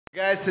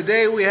Guys,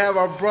 today we have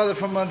our brother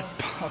from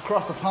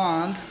across the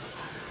pond.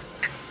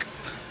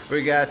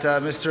 We got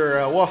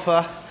Mr.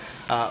 Wafa.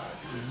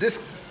 This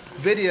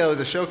video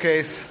is a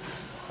showcase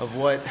of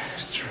what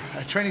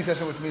a training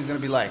session with me is going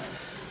to be like.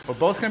 We're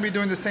both going to be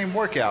doing the same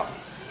workout,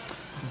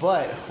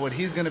 but what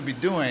he's going to be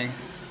doing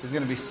is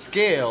going to be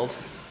scaled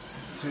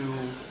to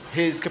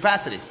his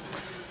capacity.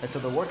 And so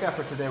the workout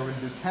for today, we're going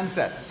to do 10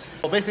 sets.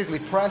 So basically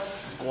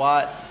press,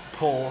 squat,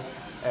 pull,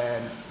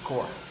 and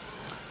core.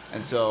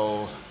 And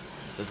so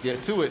let's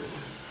get to it.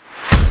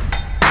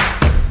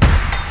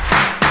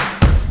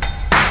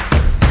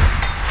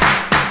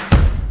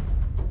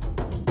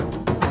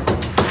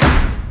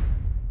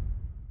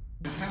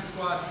 10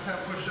 squats, 10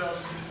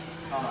 push-ups,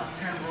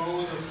 10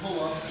 rows or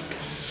pull-ups,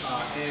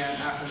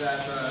 and after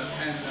that,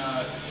 10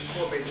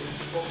 core basic.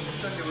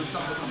 Essentially with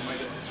something like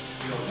that.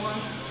 You go 1,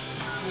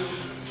 2,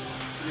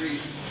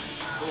 3,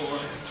 4,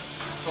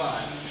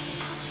 5,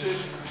 6,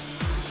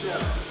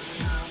 7,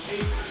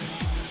 8,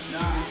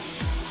 9,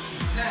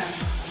 10.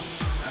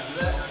 After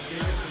that, you're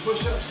going to do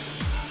push-ups.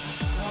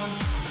 1,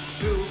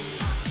 2,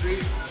 3,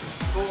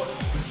 4,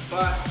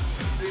 5,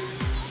 6,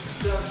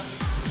 7,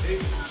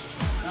 8,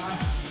 9,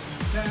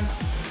 10.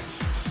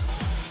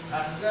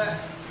 After that,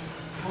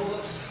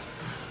 pull-ups.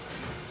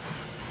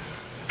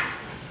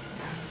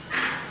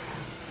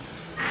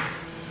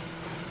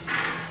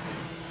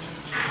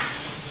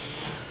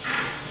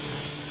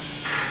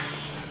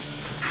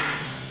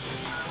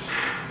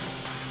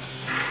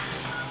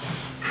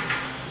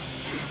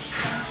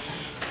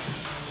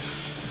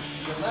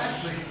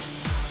 Lastly,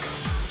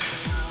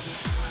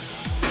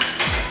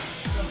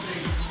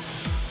 something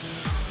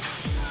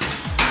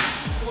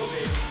core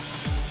base.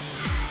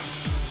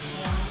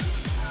 1,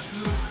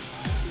 2,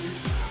 3,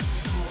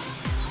 4,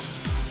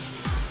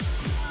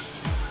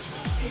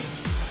 8,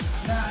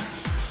 9,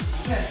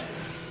 10.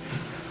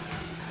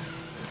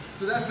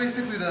 So that's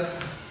basically the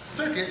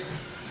circuit.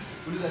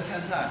 We'll do that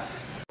 10 times.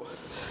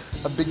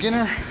 A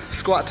beginner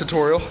squat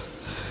tutorial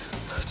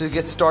to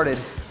get started,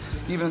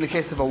 even in the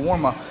case of a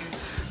warm-up.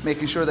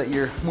 Making sure that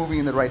you're moving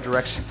in the right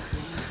direction.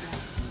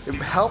 It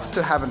helps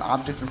to have an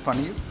object in front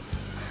of you.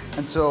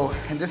 And so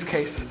in this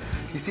case,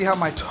 you see how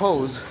my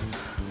toes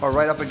are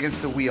right up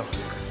against the wheel.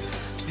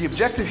 The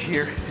objective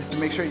here is to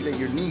make sure that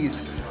your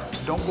knees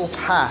don't go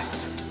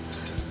past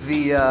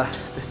the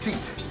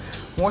seat.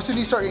 Once your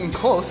knees start getting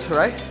close,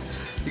 right,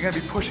 you're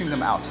gonna be pushing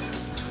them out.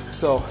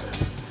 So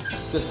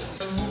just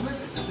the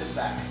movement is to sit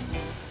back.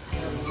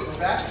 I'm sitting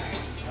back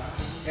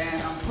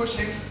and I'm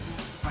pushing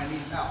my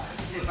knees out.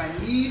 If I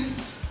need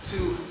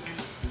to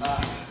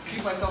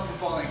keep myself from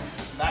falling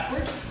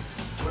backwards,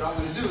 what I'm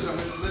going to do is I'm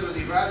going to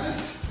literally grab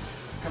this,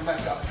 come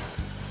back up.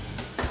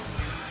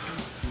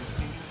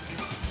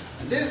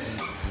 And this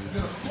is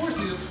going to force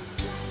you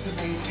to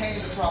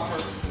maintain the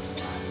proper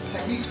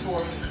technique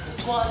for the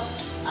squat,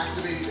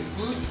 activating the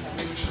glutes and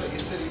making sure that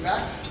you're sitting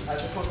back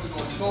as opposed to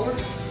going forward.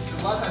 And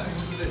a lot of times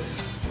people do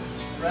this,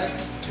 right?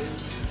 They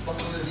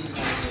buckle their knees.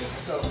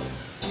 So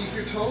keep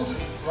your toes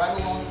right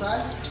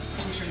alongside,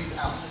 push your knees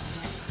out.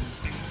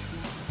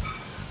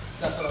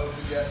 That's what I would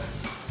suggest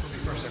would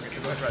be first circuit,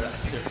 so go ahead and try that.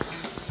 Here.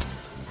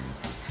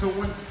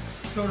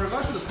 So in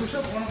regards to the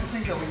push-up, one of the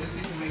things that we just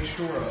need to make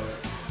sure of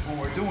when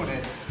we're doing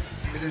it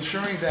is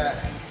ensuring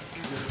that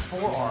your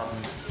forearm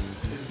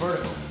is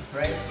vertical,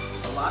 right?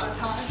 A lot of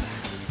times,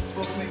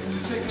 folks make the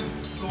mistake of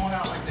going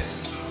out like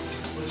this.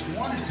 What you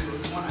want to do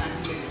is you want to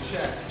activate your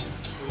chest.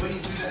 The way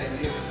you do that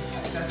is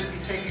it's as if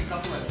you're taking a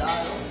couple of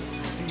dials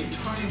and you're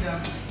turning them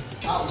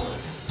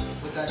outwards.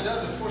 What that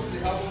does, it forces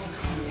the elbows to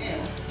come in.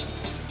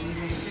 And you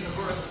maintain a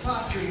vertical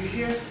posture. You're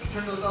here,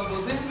 turn those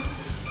elbows in,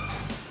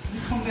 you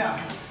come down.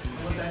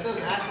 And what that does,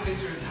 it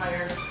activates your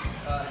entire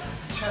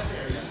chest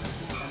area.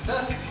 And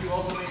thus, you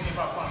also maintain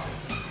proper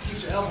posture.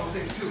 Keeps your elbows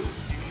safe too.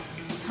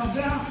 You come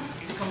down,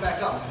 you come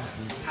back up.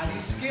 How do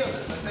you scale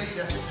this? Let's say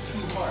that's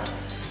too hard.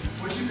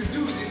 What you can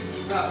do is you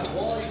can grab a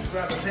wall, you can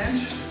grab a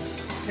bench,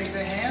 take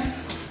the hands,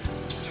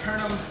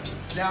 turn them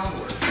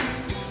downwards.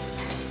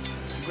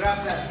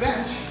 Grab that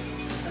bench,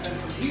 and then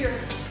from here,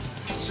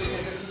 show you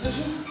a good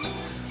position.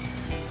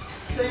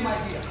 Same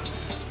idea.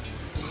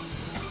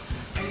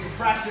 And you can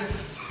practice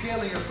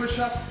scaling your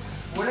push-up,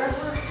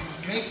 whatever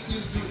makes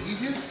you do it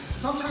easier.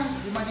 Sometimes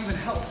it might even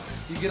help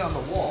you get on the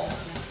wall,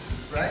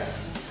 right?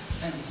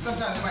 And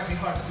sometimes it might be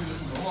hard to do this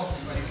on the wall, so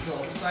you might need to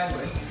go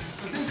sideways.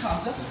 But same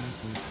concept,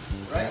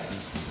 right?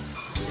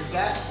 If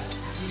that's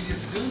easier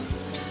to do,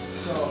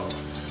 so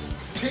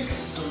pick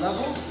the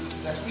level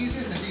that's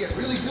easiest, and if you get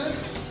really good,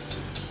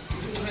 you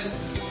can even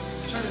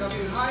turn it up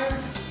even higher.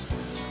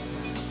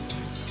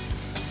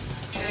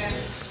 And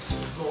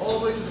go all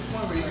the way to the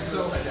point where you can sit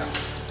upside down.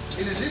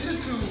 In addition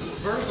to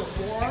vertical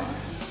forearm,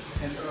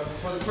 and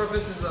for the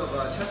purposes of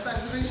chest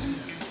activation,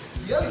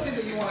 the other thing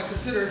that you want to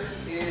consider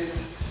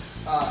is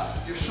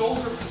your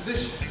shoulder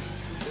position.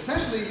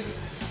 Essentially,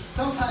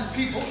 sometimes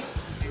people,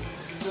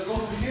 they'll go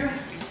from here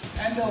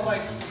and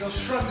they'll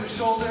shrug their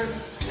shoulders,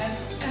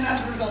 and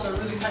as a result, they'll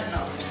really tighten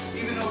up.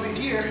 Even over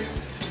here,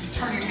 if you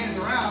turn your hands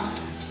around,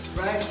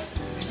 right,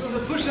 and doing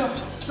the push-up,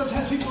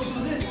 sometimes people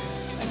do this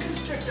and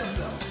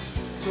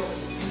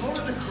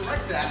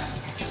that.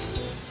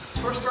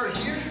 First start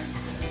here.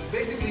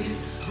 Basically,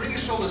 bring your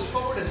shoulders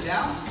forward and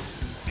down.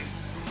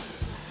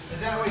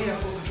 And that way you have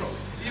full control.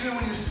 Even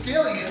when you're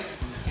scaling it,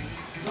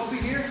 don't be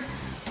here.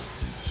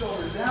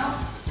 Shoulders down.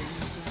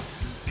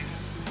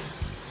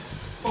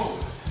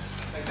 Forward.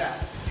 Like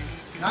that.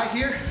 Not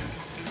here.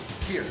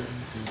 Here.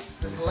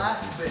 This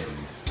last bit,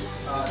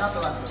 not the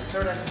last bit, the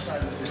third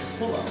exercise is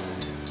pull-ups.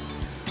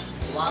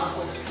 A lot of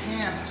folks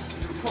can't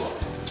do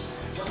pull-ups.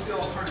 What's the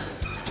alternative?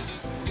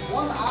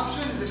 One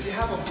option is if you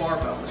have a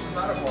barbell. This is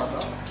not a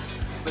barbell,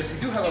 but if you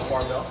do have a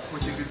barbell,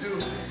 what you can do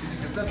is you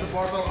can set the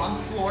barbell on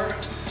the floor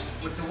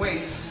with the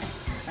weights,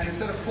 and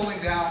instead of pulling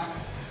down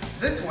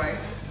this way,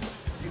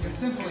 you can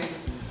simply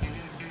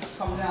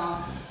come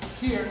down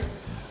here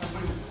and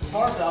bring the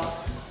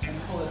barbell and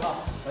pull it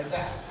up like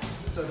that.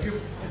 So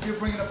if you're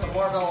bringing up the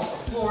barbell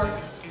off the floor,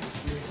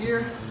 you're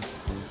here,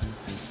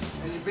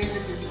 and you're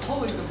basically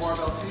pulling the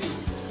barbell to you.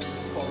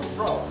 It's called a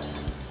row.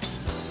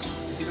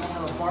 If you don't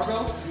have a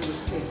barbell, in which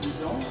case you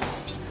don't,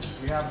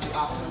 you have the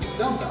option of a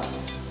dumbbell.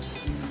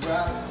 You can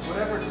grab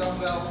whatever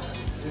dumbbell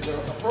is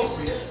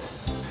appropriate.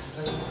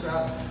 Let's just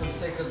grab, for the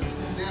sake of the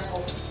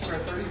example, for a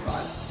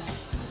 35.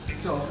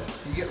 So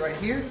you get right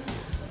here.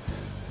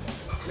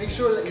 Make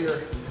sure that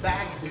your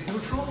back is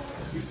neutral.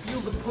 You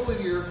feel the pull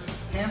in your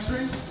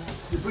hamstrings.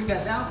 You bring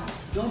that down.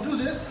 Don't do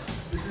this.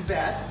 This is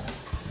bad.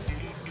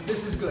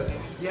 This is good.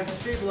 You have to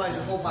stabilize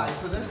your whole body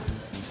for this.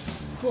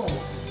 Boom.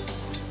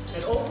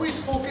 And always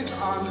focus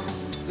on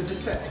the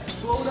descent.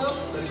 Explode up,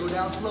 let it go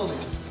down slowly.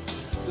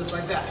 Just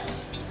like that.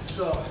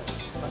 So,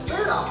 a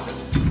third option,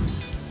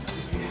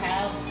 if you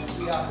have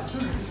the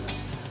opportunity,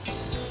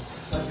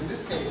 like in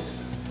this case,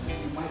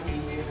 you might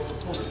even be able to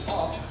pull this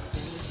off.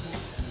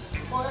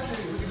 Well,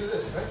 actually, we can do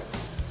this, right?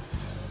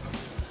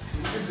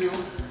 You can do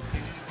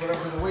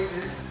whatever the weight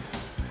is.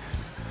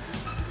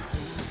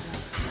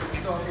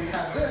 So if you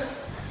have this,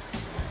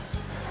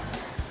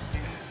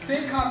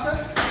 same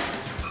concept.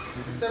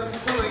 Instead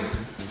of pulling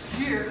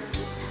here,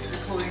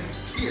 you're pulling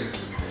here.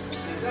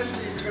 And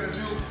essentially, if you're going to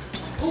do a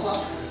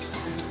pull-up,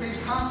 it's the same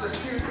concept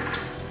here.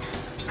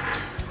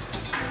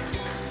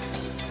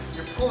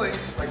 You're pulling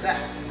like that.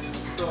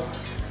 So,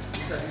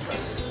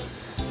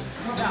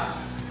 now,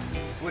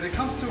 when it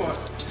comes to a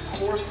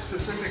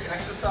core-specific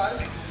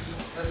exercise,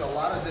 there's a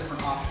lot of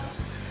different options.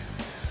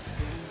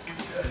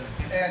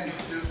 And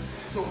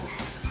so,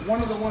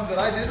 one of the ones that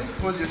I did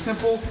was your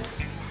simple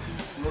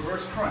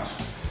reverse crunch.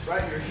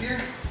 Right, you're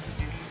here,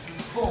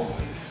 boom.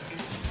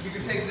 You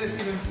can take this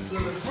even a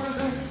little bit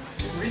further,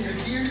 bring your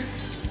here,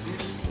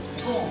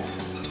 boom.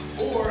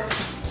 Or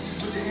you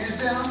put your hands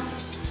down,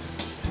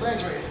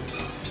 leg raises.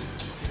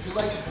 If you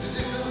like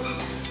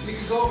jiu-jitsu, you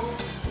can go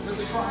with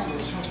the triangle.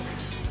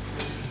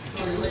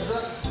 Throw your legs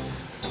up.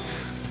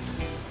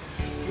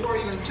 Or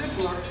even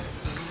simpler,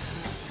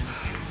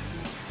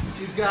 if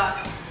you've got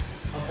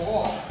a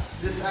ball,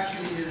 this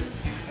actually is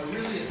a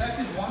really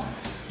effective one.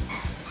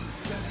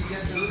 Simply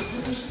get to this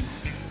position.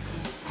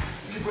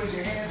 You bring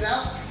your hands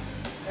out,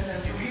 and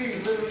then from here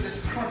you literally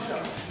just crunch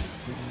up.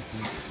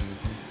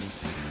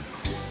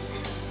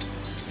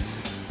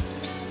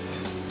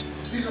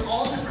 These are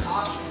all different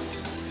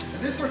options.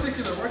 In this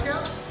particular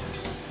workout,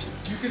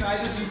 you can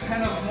either do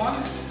 10 of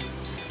one,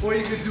 or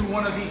you could do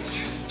one of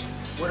each.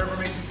 Whatever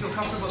makes you feel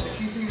comfortable. The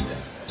key thing is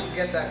to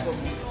get that core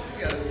movement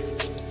together.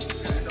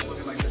 It's going to end up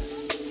looking like this.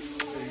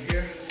 So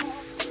you're here.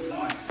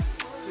 1,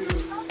 2,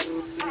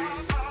 3,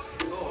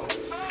 4,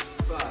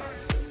 5,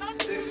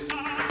 6,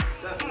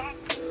 7,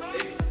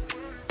 8,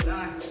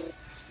 9,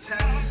 10.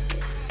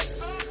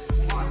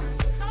 1,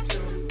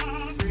 2,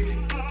 3,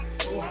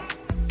 4,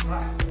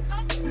 5.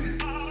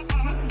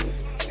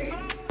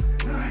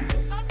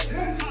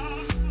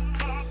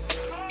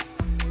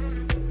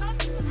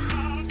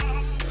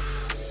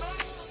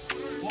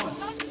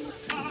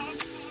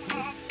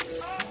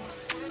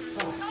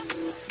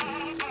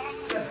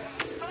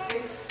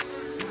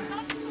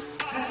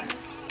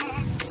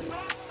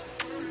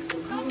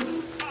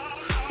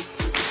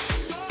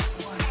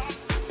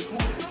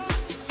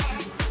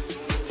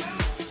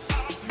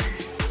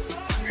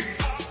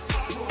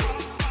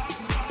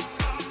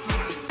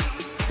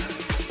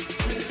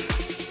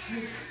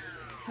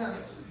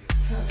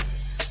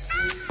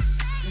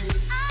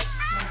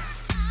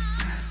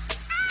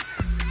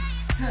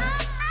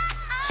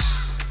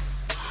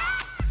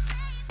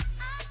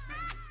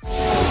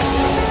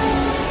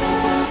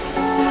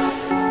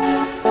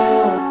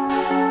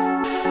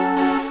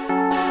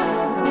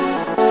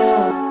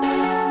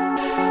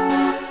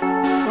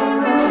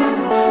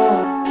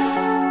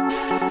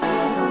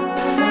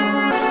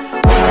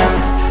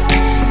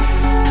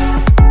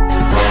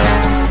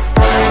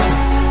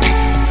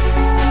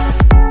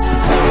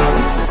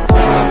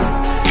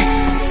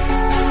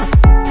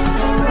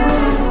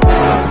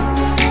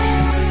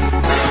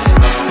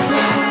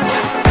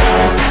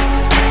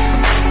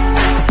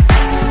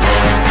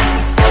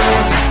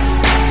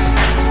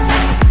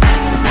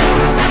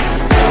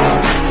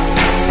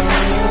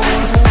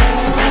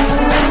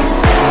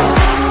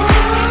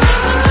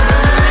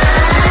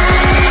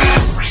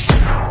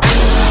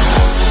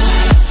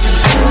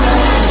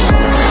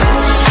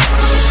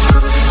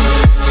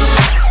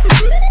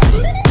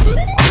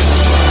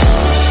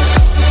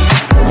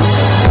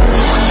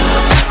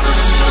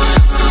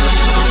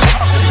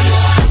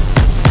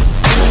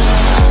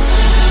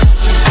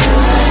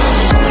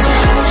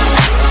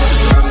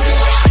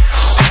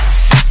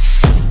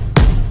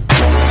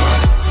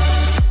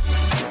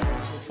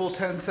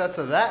 10 sets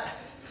of that.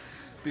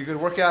 Be a good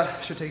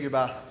workout. Should take you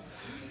about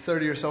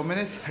 30 or so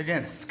minutes.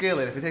 Again, scale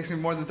it. If it takes you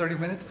more than 30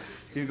 minutes,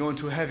 you're going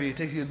too heavy. It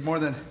takes you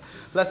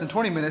less than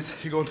 20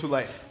 minutes, you're going too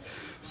light.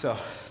 So,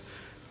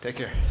 take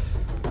care.